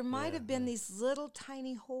there might have been these little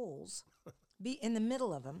tiny holes in the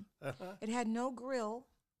middle of them. Uh-huh. It had no grill.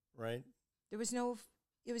 Right. There was no,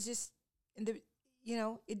 it was just, it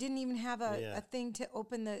didn't even have a thing to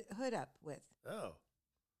open the hood up with. Oh.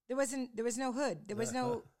 There was no hood. There was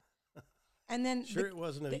no, and then. Sure it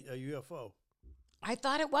wasn't a UFO. I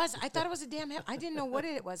thought it was. I thought it was a damn. I didn't know what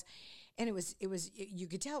it was, and it was. You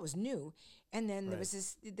could tell it was new. And then there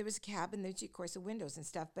was a cab, and there's of course the windows and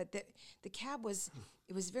stuff. But the cab was.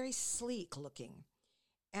 It was very sleek looking,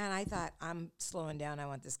 and I thought, I'm slowing down. I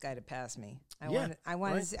want this guy to pass me. I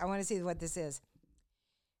want to see what this is.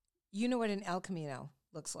 You know what an El Camino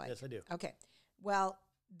looks like? Yes, I do. Okay. Well,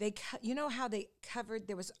 you know how they covered.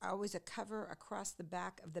 There was always a cover across the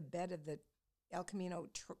back of the bed of the El Camino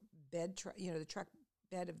the truck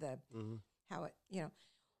bed of the, how it,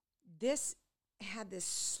 this had this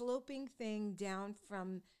sloping thing down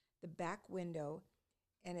from the back window,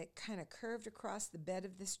 and it kind of curved across the bed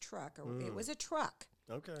of this truck. It was a truck.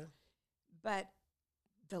 Okay. But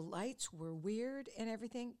the lights were weird and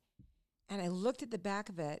everything. And I looked at the back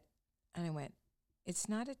of it, and I went, it's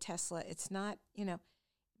not a Tesla. It's not,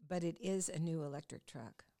 but it is a new electric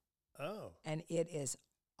truck. Oh. And it is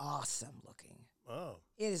awesome looking. Oh.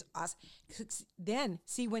 It is awesome. Then,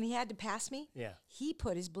 see, when he had to pass me, he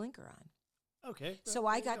put his blinker on. Okay. So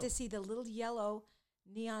I got to see the little yellow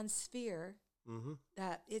neon sphere. Mm-hmm.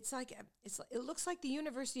 That it looks like the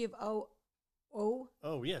University of O.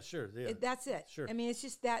 Oh, yeah, sure. Yeah. That's it. Sure. I mean, it's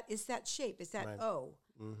just that, it's that shape. It's that O.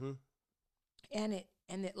 Mm-hmm.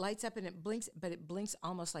 And it lights up and it blinks, but it blinks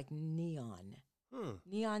almost like neon.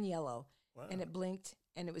 Neon yellow. Wow. And it blinked.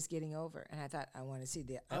 And it was getting over, and I thought, I want to see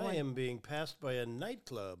the. I am being passed by a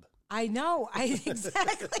nightclub. I know,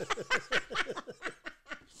 exactly.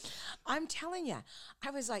 I'm telling you,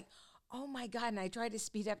 I was like, oh my God, and I tried to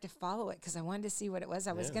speed up to follow it because I wanted to see what it was.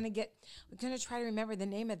 I was going to try to remember the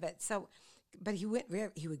name of it. So, but he went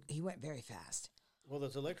very fast. Well,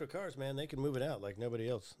 those electric cars, man, they can move it out like nobody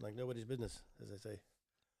else, like nobody's business, as I say.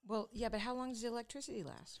 Well, yeah, but how long does the electricity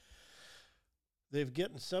last?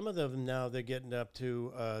 Some of them now, they're getting up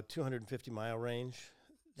to 250-mile range.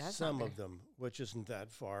 That's some of them, which isn't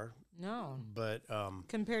that far. No. But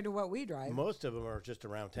compared to what we drive. Most of them are just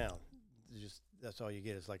around town. That's all you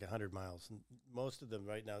get is like 100 miles. And most of them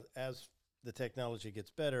right now, as the technology gets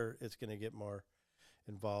better, it's going to get more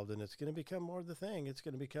involved, and it's going to become more the thing. It's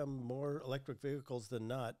going to become more electric vehicles than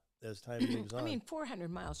not as time moves on. I mean,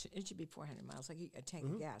 400 miles, it should be 400 miles. Like a tank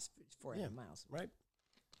of gas, 400 miles. Right.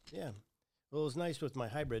 Yeah. Well, it was nice with my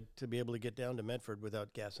hybrid to be able to get down to Medford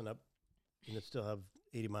without gassing up and still have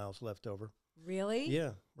 80 miles left over. Really?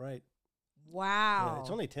 Yeah, right. Wow. Yeah, it's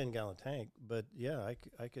only a 10-gallon tank, but yeah,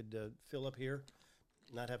 I could fill up here,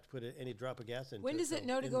 not have to put any drop of gas in. When does it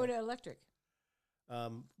know to go to electric?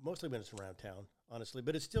 Mostly when it's around town, honestly,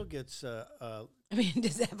 but it still gets. I mean,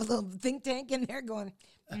 does it have a little think tank in there going?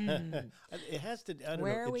 It has to. I don't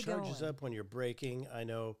Where know. are It charges going? up when you're braking. I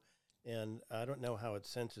know, and I don't know how it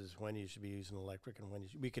senses when you should be using electric and when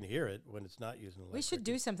we can hear it when it's not using electric. We should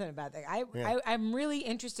do something about that. I'm really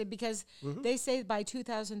interested because they say by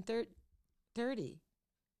 2030.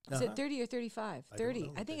 Is it 30 or 35?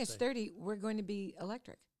 30. I think it's 30. We're going to be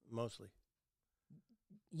electric. Mostly.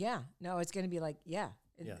 Yeah. No, it's going to be like, yeah.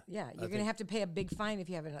 You're going to have to pay a big fine if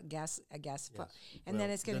you have a gas. Yes. And then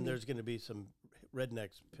it's going to be. There's going to be some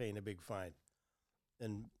rednecks paying a big fine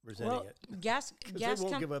and resenting it. Gas they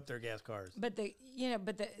won't give up their gas cars. But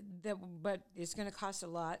but it's going to cost a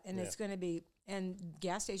lot, and it's going to be, and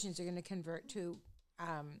gas stations are going to convert to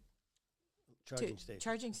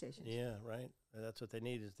charging stations. Yeah, right. That's what they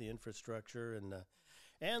need is the infrastructure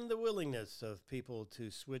and the willingness of people to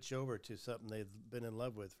switch over to something they've been in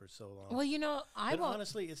love with for so long. Well,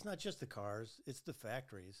 honestly, it's not just the cars; it's the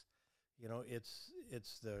factories. It's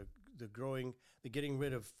the getting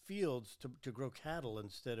rid of fields to grow cattle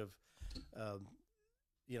instead of,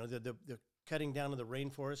 the cutting down of the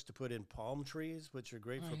rainforest to put in palm trees, which are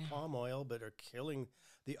great for palm oil, but are killing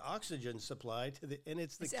the oxygen supply and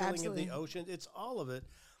it's killing of the ocean. It's all of it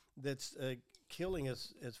that's killing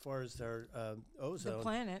us as far as our ozone. The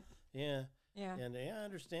planet. Yeah. Yeah. And I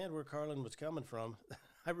understand where Carlin was coming from.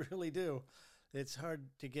 I really do. It's hard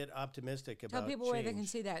to get optimistic about. Tell people change. where they can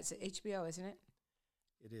see that. It's HBO, isn't it?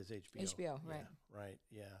 It is HBO. HBO, right. Yeah, right,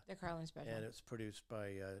 yeah. The Carlin special. And it's produced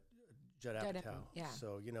by Judd Apatow. Yeah.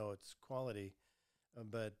 So, it's quality.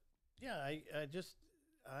 But, yeah, I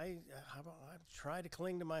try to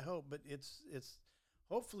cling to my hope, but it's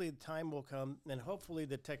hopefully time will come, and hopefully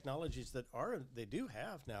the technologies they do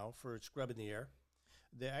have now for scrubbing the air,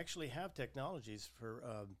 they actually have technologies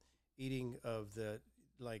for eating of the,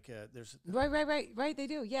 there's... Right, they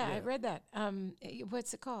do. Yeah, I read that.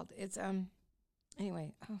 What's it called? It's,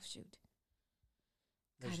 anyway, oh, shoot.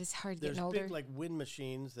 God, it's hard getting older. There's big, wind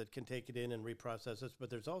machines that can take it in and reprocess it, but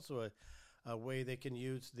there's also a way they can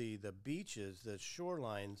use the beaches, the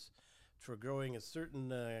shorelines, for growing a certain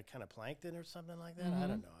kind of plankton or something like that. I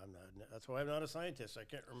don't know. That's why I'm not a scientist. I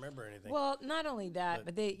can't remember anything. Well, not only that,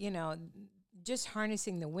 but they, just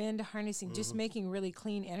harnessing the wind, just making really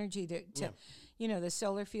clean energy to the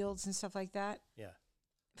solar fields and stuff like that. Yeah.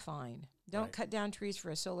 Fine. Don't cut down trees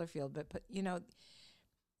for a solar field, but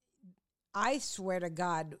I swear to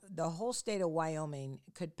God, the whole state of Wyoming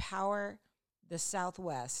could power the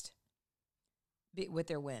Southwest with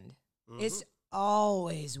their wind. It's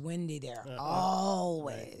always windy there.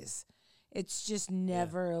 Always. Right. It's just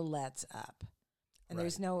never lets up. And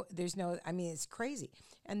there's no, I mean, it's crazy.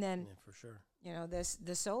 And then, for sure,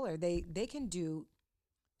 the solar, they can do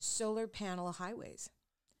solar panel highways.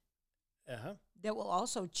 That will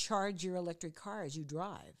also charge your electric car as you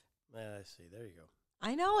drive. I see. There you go.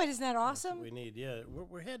 I know it. Isn't that awesome? That's what we need. Yeah,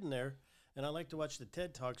 we're heading there. And I like to watch the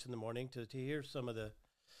TED Talks in the morning to hear some of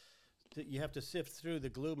you have to sift through the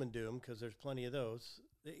gloom and doom because there's plenty of those.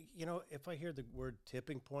 If I hear the word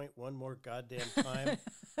tipping point one more goddamn time,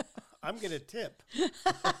 I'm going to tip.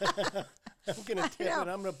 I'm going to tip and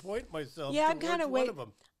I'm going to point myself I'm kind of one of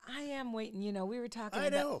them. I am waiting. We were talking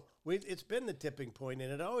about... I know. It's been the tipping point,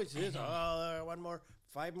 and it always is.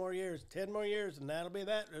 5 more years, 10 more years, and that'll be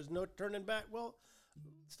that. There's no turning back. Well,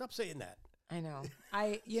 stop saying that. I know.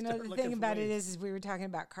 The thing about it is we were talking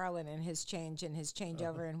about Carlin and his change and his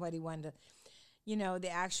changeover and what he wanted to, the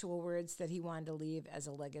actual words that he wanted to leave as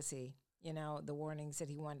a legacy, the warnings that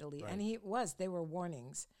he wanted to leave. Right. And they were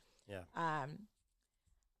warnings. Yeah.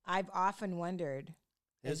 I've often wondered,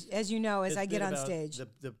 as you know, as I get on stage.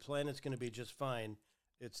 The planet's going to be just fine.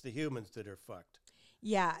 It's the humans that are fucked.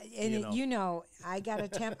 Yeah, and I got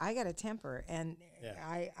a temper, and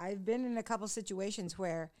I've been in a couple situations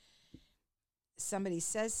where somebody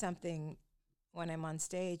says something when I'm on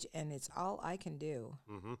stage, and it's all I can do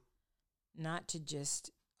not to just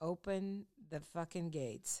open the fucking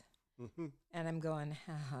gates. And I'm going,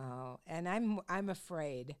 oh, and I'm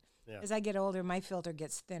afraid. As I get older, my filter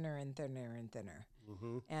gets thinner and thinner and thinner,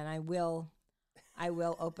 and I will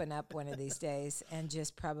open up one of these days and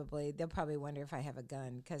just they'll probably wonder if I have a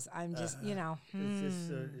gun because I'm just,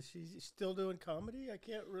 Is she still doing comedy? I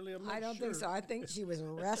can't really. I don't think so. I think she was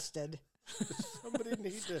arrested. Somebody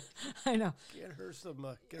need to. I know. Get her some.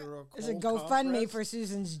 Get her a There's a GoFundMe for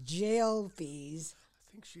Susan's jail fees.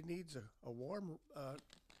 think she needs a warm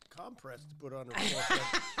compress to put on her forehead.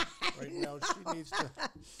 Right now, she needs to.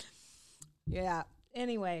 Yeah.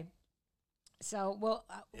 Anyway, so,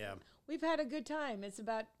 yeah. We've had a good time. It's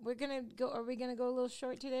about, we're going to go, are we going to go a little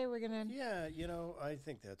short today? We're going to. Yeah, I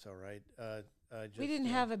think that's all right. We didn't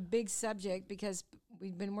have a big subject because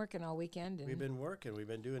we've been working all weekend. And we've been working. We've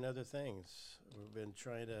been doing other things. I've been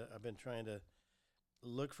trying to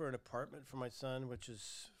look for an apartment for my son, which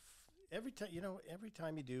is every time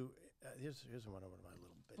you do. Here's one of my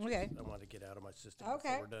little bitches. Okay. I want to get out of my system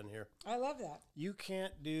before we're done here. I love that. You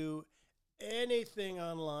can't do anything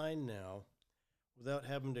online now without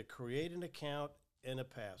having to create an account and a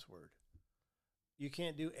password. You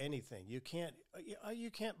can't do anything. You can't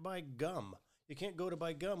buy gum. You can't go to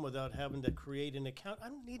buy gum without having to create an account. I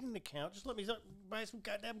don't need an account. Just let me buy some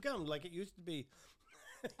goddamn gum like it used to be.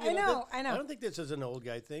 I know. I don't think this is an old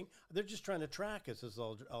guy thing. They're just trying to track us. Is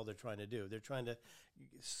all they're trying to do. They're trying to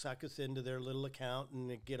suck us into their little account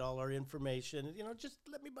and get all our information. Just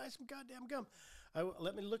let me buy some goddamn gum.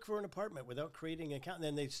 Let me look for an apartment without creating an account. And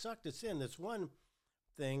then they sucked us in. This one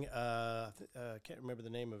thing, I can't remember the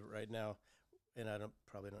name of it right now, and I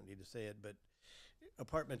probably don't need to say it, but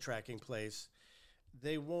apartment tracking place.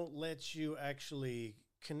 They won't let you actually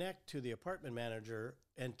connect to the apartment manager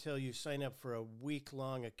until you sign up for a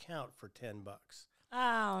week-long account for $10.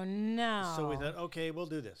 Oh, no. So we thought, okay, we'll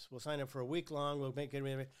do this. We'll sign up for a week-long. We'll make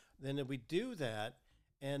it. Then we do that,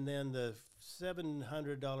 and then the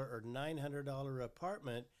 $700 or $900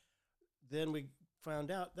 apartment, then we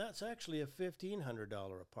found out that's actually a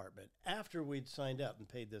 $1,500 apartment after we'd signed up and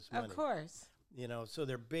paid this money. Of course. So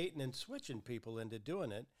they're baiting and switching people into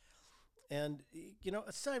doing it. And,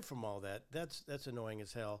 aside from all that, that's annoying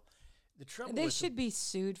as hell. The trouble they should be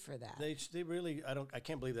sued for that. They really, I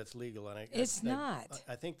can't believe that's legal. And it's not.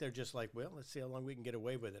 I think they're just like, well, let's see how long we can get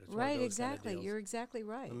away with it. It's right, exactly. You're exactly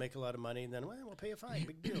right. We'll make a lot of money, and then, we'll pay a fine.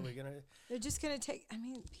 Big deal. They're just going to take,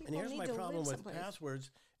 people and here's need my to problem live with someplace.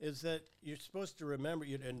 passwords is that you're supposed to remember,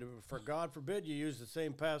 and for God forbid you use the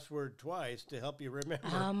same password twice to help you remember.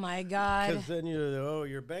 Oh, my God. Because then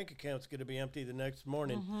your bank account's going to be empty the next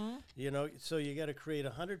morning. Mm-hmm. So you got to create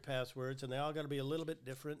 100 passwords, and they all got to be a little bit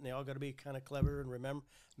different, and they all got to be kind of clever and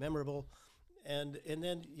memorable. And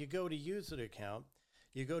then you go to use an account.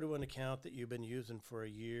 You go to an account that you've been using for a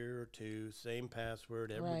year or two, same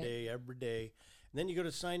password every day. And then you go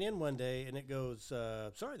to sign in one day, and it goes,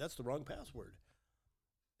 sorry, that's the wrong password.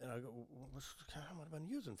 And I go, what have I been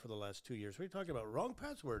using for the last 2 years? What are you talking about? Wrong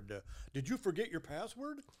password. Did you forget your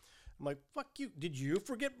password? I'm like, fuck you. Did you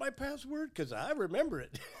forget my password? Because I remember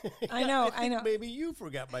it. I know. Maybe you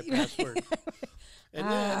forgot my password. And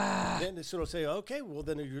then it'll say, okay, well,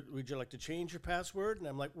 then would you like to change your password? And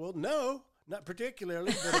I'm like, well, no, not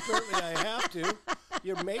particularly, but apparently I have to.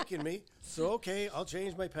 You're making me. So, okay, I'll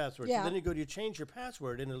change my password. Yeah. So then you change your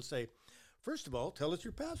password, and it'll say, first of all, tell us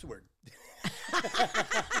your password.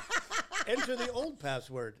 Enter the old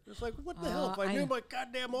password. It's like, what the hell? If I knew my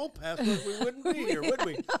goddamn old password, we wouldn't be here, would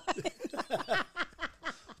we?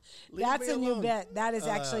 That's a new bit. That is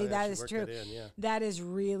actually, that is true. That in, yeah. That is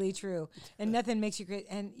really true. And nothing makes you great.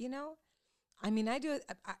 And, I do it.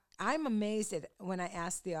 I'm amazed at when I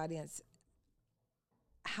ask the audience,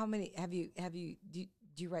 how many do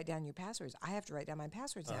you write down your passwords? I have to write down my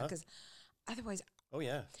passwords now because otherwise. Oh,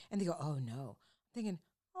 yeah. And they go, oh, no. I'm thinking,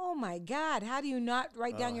 oh, my God, how do you not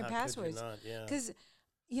write down your passwords? Because,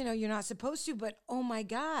 you're not supposed to, but oh, my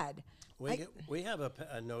God. We have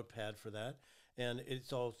a notepad for that, and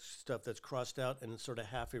it's all stuff that's crossed out and sort of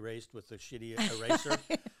half erased with a shitty eraser,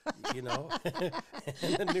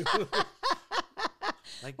 and the new,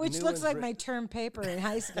 which looks like my term paper in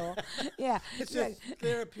high school. Yeah. It's a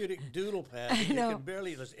therapeutic doodle pad. You can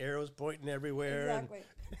barely, there's arrows pointing everywhere. Exactly.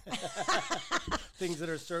 Things that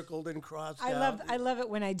are circled and crossed out. I love it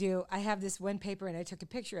when I have this one paper and I took a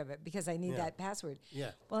picture of it because I need that password.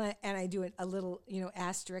 Yeah. Well, and I do a little,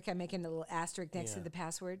 asterisk. I'm making a little asterisk next to the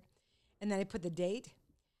password. And then I put the date.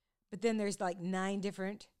 But then there's like 9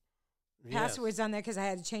 different passwords on there because I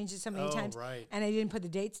had to change it so many times. Right. And I didn't put the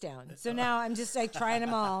dates down. So now I'm just like trying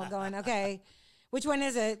them all, going, okay, which one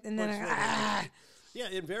is it? And then yeah,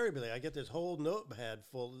 invariably I get this whole notepad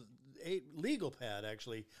full, legal pad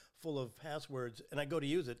actually, full of passwords, and I go to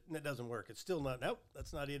use it, and it doesn't work. It's still not. Nope,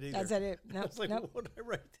 that's not it either. That's not it. Nope, it's like, what did I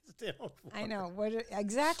write this down for? I know.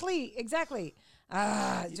 Exactly.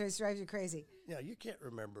 It just drives you crazy. Yeah, you can't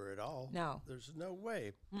remember it all. No. There's no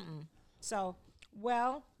way. Mm-mm. So,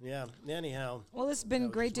 well. Yeah, anyhow. Well, it's been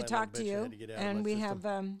great to talk to you. And we have,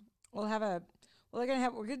 we're going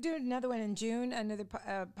to do another one in June, another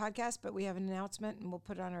podcast, but we have an announcement, and we'll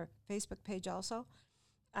put it on our Facebook page also.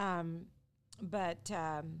 But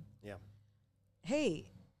yeah. Hey,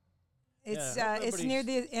 it's near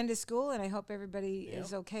the end of school, and I hope everybody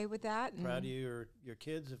is okay with that. Proud of your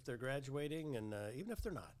kids if they're graduating, and even if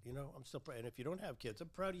they're not, I'm still proud. And if you don't have kids, I'm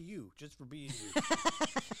proud of you just for being you.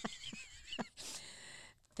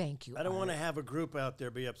 Thank you. I don't want to have a group out there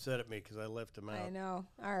be upset at me because I left them out. I know.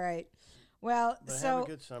 All right. Well, but have a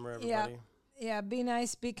good summer, everybody. Yeah. Be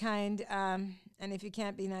nice, be kind, and if you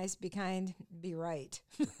can't be nice, be kind, be right.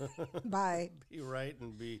 Bye. Be right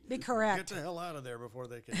and be correct. Get the hell out of there before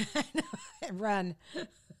they can run.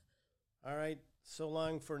 All right. So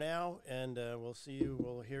long for now, and we'll see you.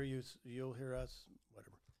 We'll hear you. You'll hear us.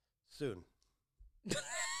 Whatever. Soon.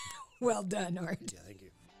 Well done, Art. Yeah. Thank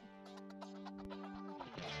you.